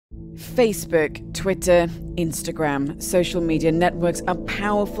Facebook, Twitter, Instagram, social media networks are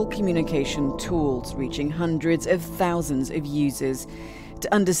powerful communication tools reaching hundreds of thousands of users.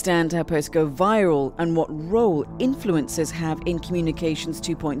 To understand how posts go viral and what role influencers have in Communications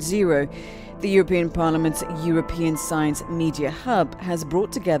 2.0, the European Parliament's European Science Media Hub has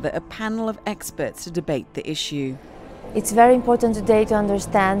brought together a panel of experts to debate the issue. It's very important today to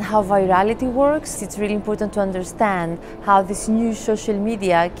understand how virality works. It's really important to understand how this new social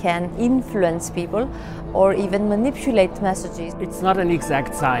media can influence people or even manipulate messages. It's not an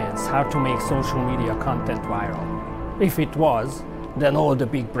exact science how to make social media content viral. If it was, then all the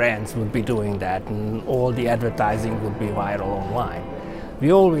big brands would be doing that and all the advertising would be viral online.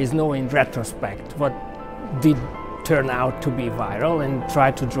 We always know in retrospect what did turn out to be viral and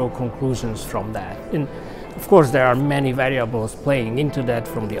try to draw conclusions from that. And of course, there are many variables playing into that,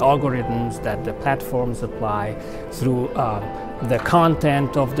 from the algorithms that the platforms apply, through the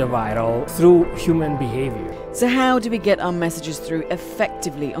content of the viral, through human behavior. So how do we get our messages through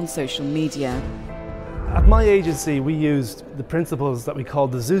effectively on social media? At my agency, we used the principles that we call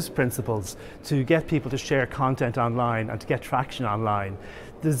the Zeus principles to get people to share content online and to get traction online.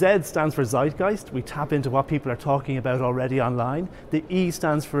 The Z stands for Zeitgeist. We tap into what people are talking about already online. The E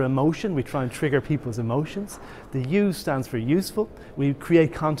stands for emotion. We try and trigger people's emotions. The U stands for useful. We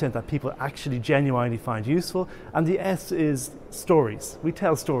create content that people actually genuinely find useful. And the S is stories. We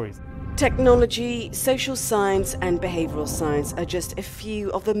tell stories. Technology, social science and behavioural science are just a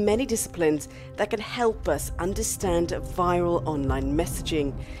few of the many disciplines that can help us understand viral online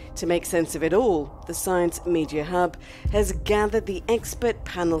messaging. To make sense of it all, the Science Media Hub has gathered the expert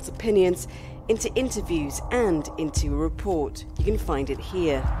panel's opinions into interviews and into a report. You can find it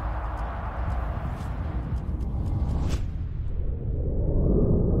here.